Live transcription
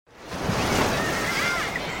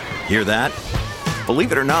Hear that?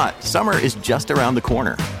 Believe it or not, summer is just around the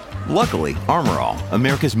corner. Luckily, Armor All,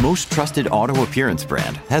 America's most trusted auto appearance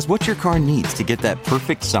brand, has what your car needs to get that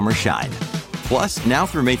perfect summer shine. Plus, now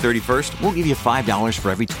through May 31st, we'll give you $5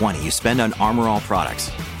 for every $20 you spend on Armor All products.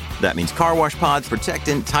 That means car wash pods,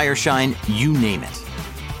 protectant, tire shine, you name it.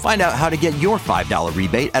 Find out how to get your $5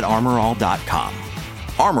 rebate at armorall.com.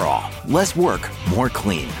 Armor All, less work, more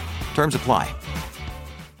clean. Terms apply.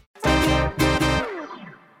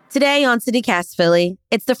 Today on CityCast Philly,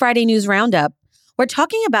 it's the Friday News Roundup. We're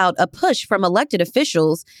talking about a push from elected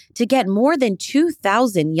officials to get more than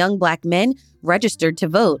 2,000 young Black men registered to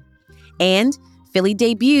vote. And Philly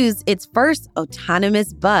debuts its first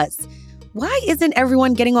autonomous bus. Why isn't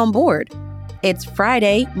everyone getting on board? It's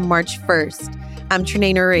Friday, March 1st. I'm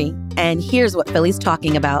Trinae Nuri, and here's what Philly's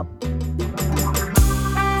talking about.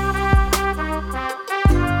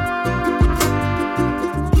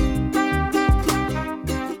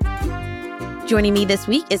 Joining me this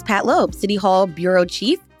week is Pat Loeb, City Hall Bureau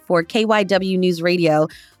Chief for KYW News Radio,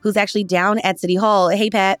 who's actually down at City Hall. Hey,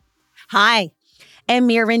 Pat. Hi. And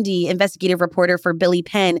Mir Rindi, investigative reporter for Billy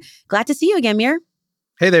Penn. Glad to see you again, Mir.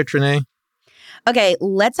 Hey there, Trinae. Okay,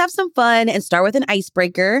 let's have some fun and start with an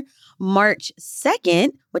icebreaker. March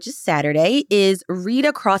 2nd, which is Saturday, is Read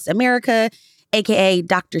Across America, a.k.a.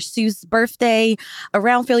 Dr. Seuss' birthday.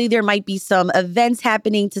 Around Philly, there might be some events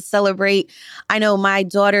happening to celebrate. I know my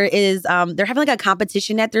daughter is, they're having like a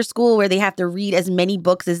competition at their school where they have to read as many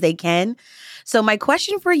books as they can. So my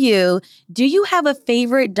question for you, do you have a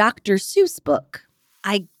favorite Dr. Seuss book?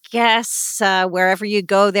 I guess wherever you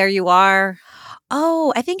go, there you are.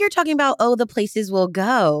 Oh, I think you're talking about Oh, the Places We'll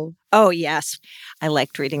Go. Oh, yes. I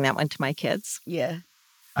liked reading that one to my kids. Yeah.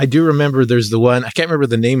 I do remember there's the one, I can't remember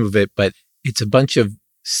the name of it, but it's a bunch of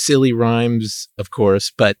silly rhymes, of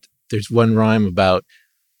course, but there's one rhyme about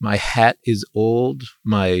my hat is old,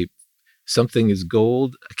 my something is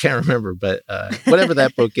gold. I can't remember, but whatever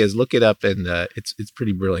that book is, look it up, and it's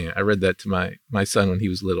pretty brilliant. I read that to my son when he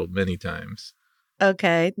was little many times.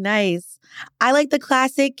 Okay, nice. I like the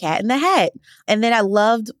classic Cat in the Hat. And then I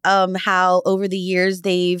loved how over the years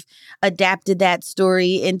they've adapted that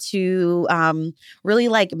story into really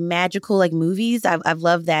like magical like movies. I've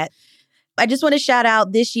loved that. I just want to shout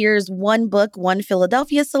out this year's One Book, One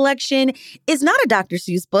Philadelphia selection is not a Dr.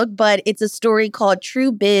 Seuss book, but it's a story called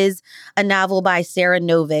True Biz, a novel by Sarah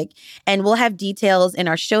Novick. And we'll have details in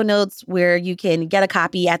our show notes where you can get a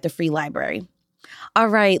copy at the free library. All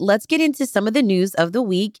right, let's get into some of the news of the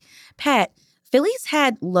week. Pat, Philly's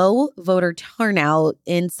had low voter turnout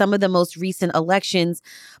in some of the most recent elections,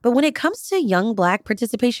 but when it comes to young Black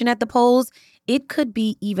participation at the polls, it could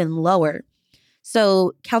be even lower.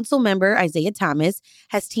 So council member Isaiah Thomas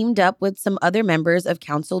has teamed up with some other members of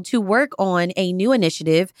council to work on a new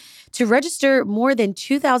initiative to register more than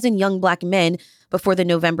 2,000 young Black men before the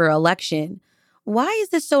November election. Why is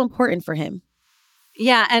this so important for him?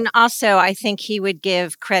 Yeah, and also I think he would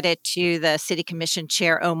give credit to the City Commission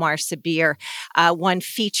Chair, Omar Sabir. One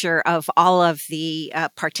feature of all of the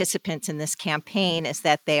participants in this campaign is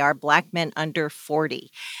that they are Black men under 40.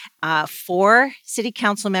 4 city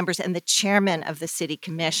council members and the chairman of the City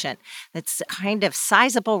Commission. That's kind of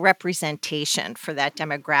sizable representation for that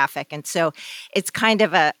demographic. And so it's kind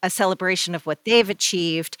of a celebration of what they've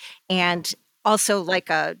achieved and also like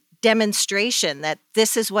a demonstration that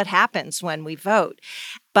this is what happens when we vote.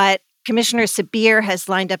 But Commissioner Sabir has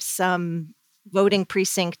lined up some voting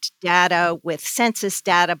precinct data with census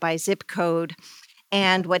data by zip code.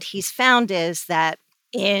 And what he's found is that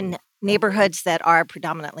in neighborhoods that are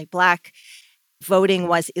predominantly Black, voting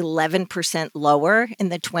was 11% lower in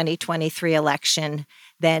the 2023 election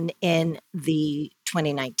than in the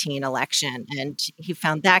 2019 election. And he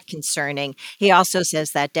found that concerning. He also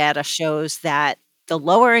says that data shows that the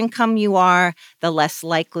lower income you are, the less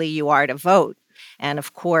likely you are to vote. And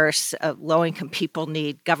of course, low-income people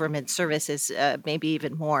need government services maybe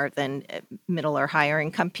even more than middle or higher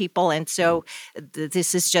income people. And so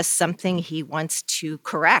this is just something he wants to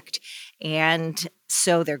correct. And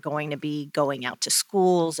so they're going to be going out to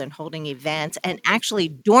schools and holding events and actually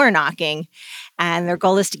door knocking. And their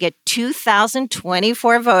goal is to get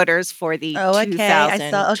 2,024 voters for the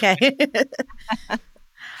 2000. Okay.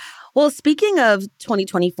 Well, speaking of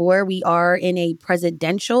 2024, we are in a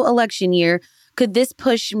presidential election year. Could this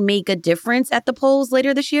push make a difference at the polls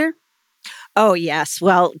later this year? Oh, yes.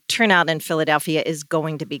 Well, turnout in Philadelphia is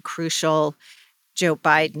going to be crucial. Joe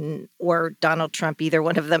Biden or Donald Trump, either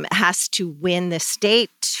one of them, has to win the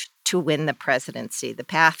state to win the presidency. The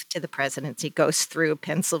path to the presidency goes through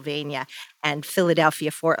Pennsylvania, and Philadelphia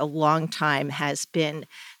for a long time has been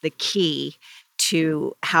the key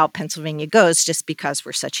to how Pennsylvania goes just because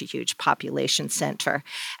we're such a huge population center.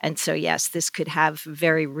 And so, yes, this could have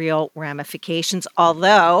very real ramifications,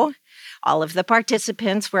 although all of the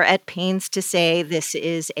participants were at pains to say this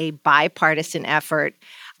is a bipartisan effort.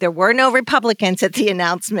 There were no Republicans at the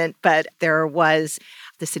announcement, but there was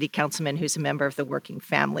the city councilman who's a member of the Working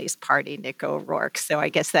Families Party, Nick O'Rourke. So I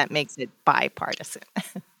guess that makes it bipartisan.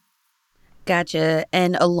 Gotcha.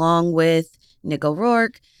 And along with Nick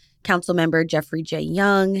O'Rourke, Councilmember Jeffrey J.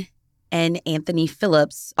 Young and Anthony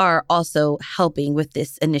Phillips are also helping with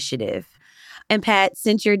this initiative. And Pat,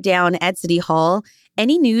 since you're down at City Hall,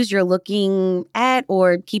 any news you're looking at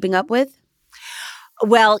or keeping up with?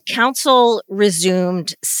 Well, council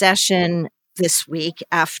resumed session this week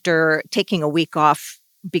after taking a week off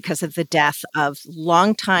because of the death of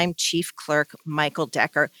longtime chief clerk Michael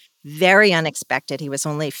Decker. Very unexpected. He was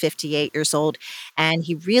only 58 years old, and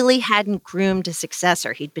he really hadn't groomed a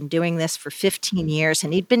successor. He'd been doing this for 15 years,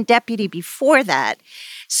 and he'd been deputy before that.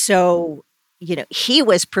 So, he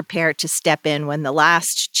was prepared to step in when the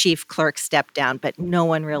last chief clerk stepped down, but no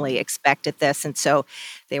one really expected this. And so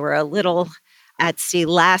they were a little at sea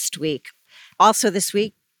last week. Also this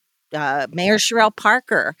week, Mayor Sherelle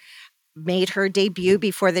Parker made her debut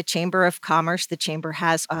before the Chamber of Commerce. The Chamber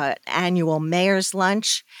has an annual mayor's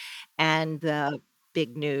lunch, and the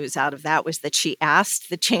big news out of that was that she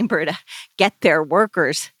asked the Chamber to get their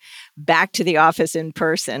workers back to the office in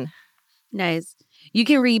person. Nice. You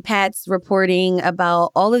can read Pat's reporting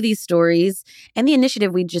about all of these stories and the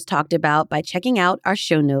initiative we just talked about by checking out our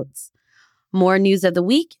show notes. More news of the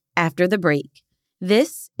week after the break.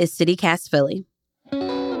 This is CityCast Philly.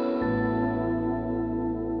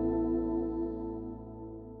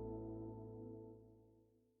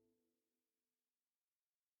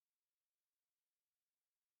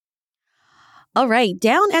 All right,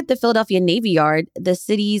 down at the Philadelphia Navy Yard, the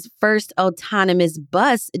city's first autonomous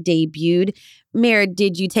bus debuted. Mayor,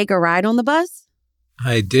 did you take a ride on the bus?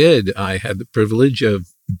 I did. I had the privilege of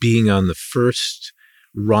being on the first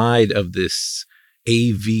ride of this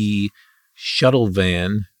AV shuttle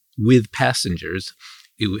van with passengers.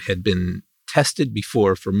 It had been tested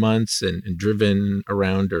before for months and driven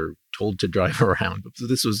around or told to drive around. But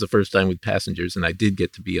this was the first time with passengers, and I did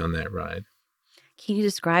get to be on that ride. Can you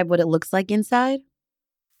describe what it looks like inside?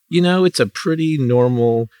 It's a pretty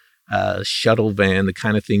normal shuttle van, the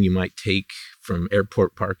kind of thing you might take from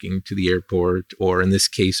airport parking to the airport, or in this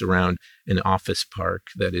case, around an office park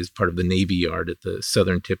that is part of the Navy Yard at the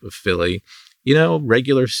southern tip of Philly.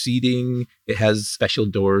 Regular seating. It has special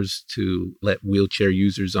doors to let wheelchair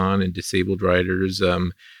users on and disabled riders.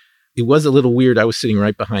 It was a little weird. I was sitting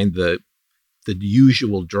right behind the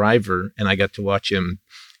usual driver, and I got to watch him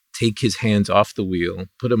take his hands off the wheel,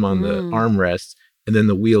 put them on the armrest, and then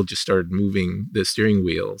the wheel just started moving. The steering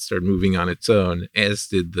wheel started moving on its own, as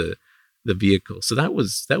did the vehicle. So that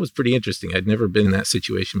was pretty interesting. I'd never been in that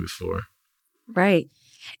situation before. Right.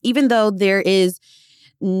 Even though there is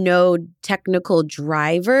no technical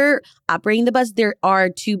driver operating the bus, there are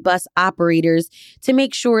two bus operators to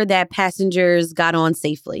make sure that passengers got on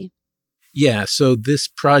safely. Yeah, so this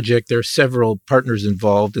project, there are several partners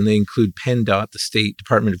involved, and they include PennDOT, the State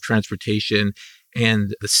Department of Transportation,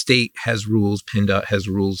 and the state has rules, PennDOT has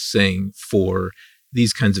rules saying for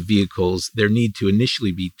these kinds of vehicles, there need to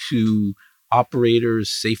initially be two operators,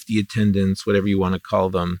 safety attendants, whatever you want to call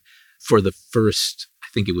them, for the first, I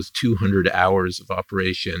think it was 200 hours of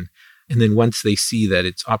operation. And then once they see that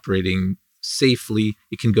it's operating safely,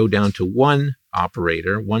 it can go down to one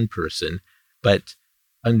operator, one person, but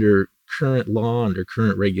under current law, under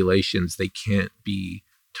current regulations, they can't be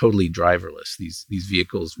totally driverless, these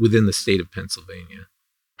vehicles within the state of Pennsylvania.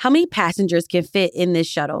 How many passengers can fit in this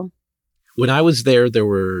shuttle? When I was there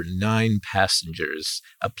were 9 passengers,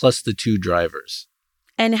 plus the 2 drivers.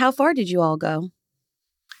 And how far did you all go?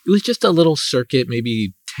 It was just a little circuit,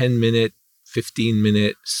 maybe 10-minute,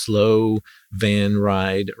 15-minute slow van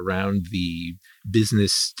ride around the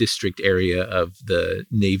business district area of the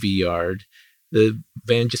Navy Yard. The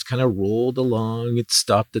van just kind of rolled along. It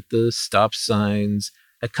stopped at the stop signs.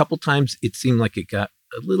 A couple times it seemed like it got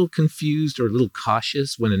a little confused or a little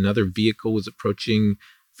cautious when another vehicle was approaching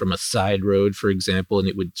from a side road, for example, and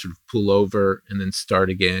it would sort of pull over and then start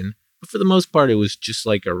again. But for the most part, it was just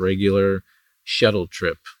like a regular shuttle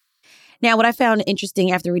trip. Now, what I found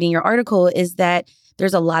interesting after reading your article is that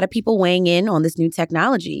there's a lot of people weighing in on this new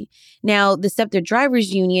technology. Now, the SEPTA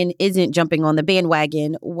Drivers Union isn't jumping on the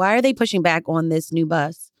bandwagon. Why are they pushing back on this new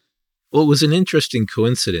bus? Well, it was an interesting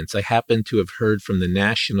coincidence. I happened to have heard from the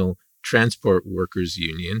National Transport Workers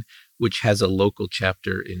Union, which has a local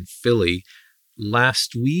chapter in Philly.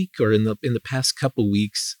 Last week, or in the past couple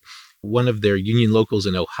weeks, one of their union locals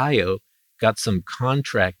in Ohio got some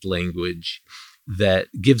contract language that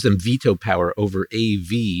gives them veto power over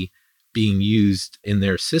AV being used in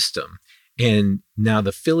their system. And now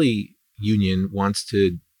the Philly union wants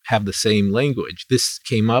to have the same language. This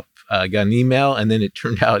came up, I got an email, and then it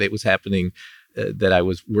turned out it was happening, that I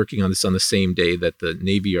was working on this on the same day that the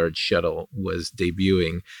Navy Yard shuttle was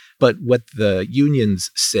debuting. But what the unions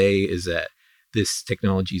say is that this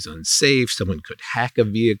technology is unsafe. Someone could hack a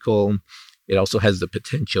vehicle. It also has the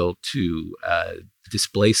potential to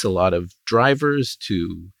displace a lot of drivers,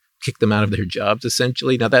 to kick them out of their jobs,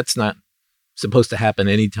 essentially. Now, that's not supposed to happen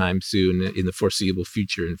anytime soon in the foreseeable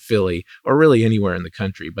future in Philly or really anywhere in the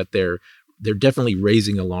country. But they're definitely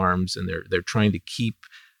raising alarms, and they're trying to keep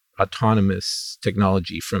autonomous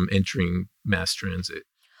technology from entering mass transit.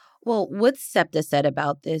 Well, what's SEPTA said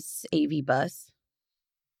about this AV bus?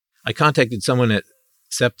 I contacted someone at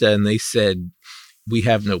SEPTA, and they said, we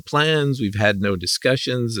have no plans. We've had no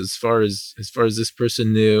discussions as far as this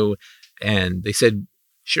person knew. And they said,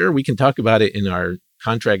 sure, we can talk about it in our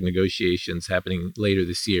contract negotiations happening later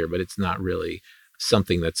this year, but it's not really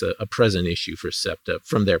something that's a present issue for SEPTA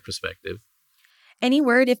from their perspective. Any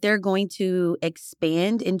word if they're going to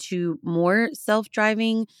expand into more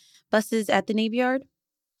self-driving buses at the Navy Yard?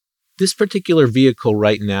 This particular vehicle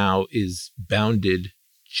right now is bounded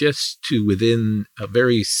just to within a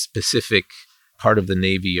very specific part of the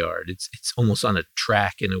Navy Yard. It's almost on a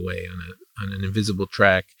track in a way, on an invisible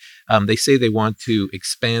track. They say they want to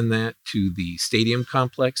expand that to the stadium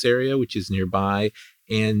complex area, which is nearby,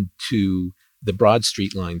 and to the Broad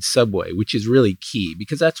Street line subway, which is really key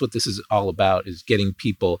because that's what this is all about, is getting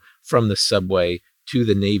people from the subway to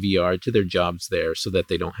the Navy Yard, to their jobs there so that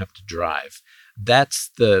they don't have to drive.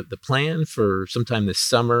 That's the plan for sometime this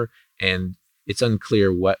summer, and it's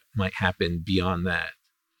unclear what might happen beyond that.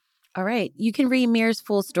 All right. You can read Mir's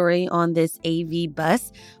full story on this AV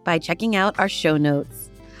bus by checking out our show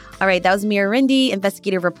notes. All right. That was Mir Rendi,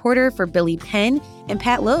 investigative reporter for Billy Penn, and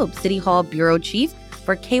Pat Loeb, City Hall Bureau Chief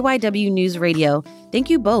for KYW News Radio. Thank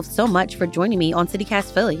you both so much for joining me on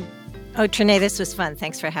CityCast Philly. Oh, Trinae, this was fun.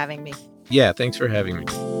 Thanks for having me. Yeah, thanks for having me.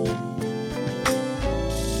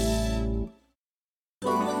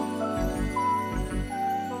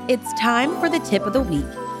 It's time for the tip of the week,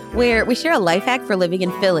 where we share a life hack for living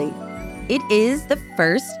in Philly. It is the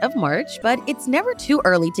 1st of March, but it's never too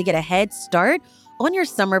early to get a head start on your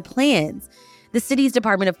summer plans. The city's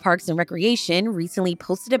Department of Parks and Recreation recently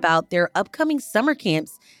posted about their upcoming summer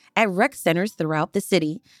camps at rec centers throughout the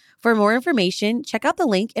city. For more information, check out the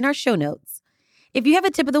link in our show notes. If you have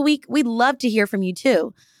a tip of the week, we'd love to hear from you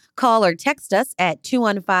too. Call or text us at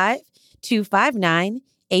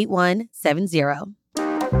 215-259-8170.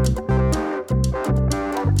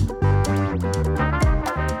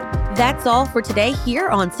 That's all for today here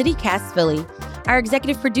on CityCast Philly. Our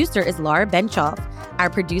executive producer is Laura Benchoff. Our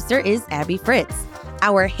producer is Abby Fritz.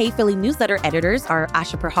 Our Hey Philly newsletter editors are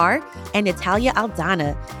Asha Prahar and Natalia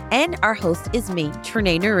Aldana. And our host is me,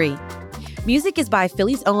 Trinae Nuri. Music is by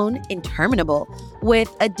Philly's own Interminable, with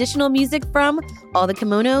additional music from All the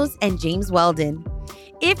Kimonos and James Weldon.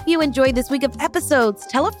 If you enjoyed this week of episodes,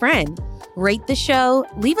 tell a friend, rate the show,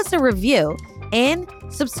 leave us a review, and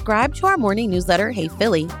subscribe to our morning newsletter, Hey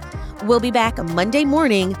Philly. We'll be back Monday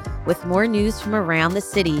morning with more news from around the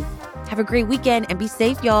city. Have a great weekend and be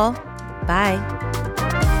safe, y'all. Bye.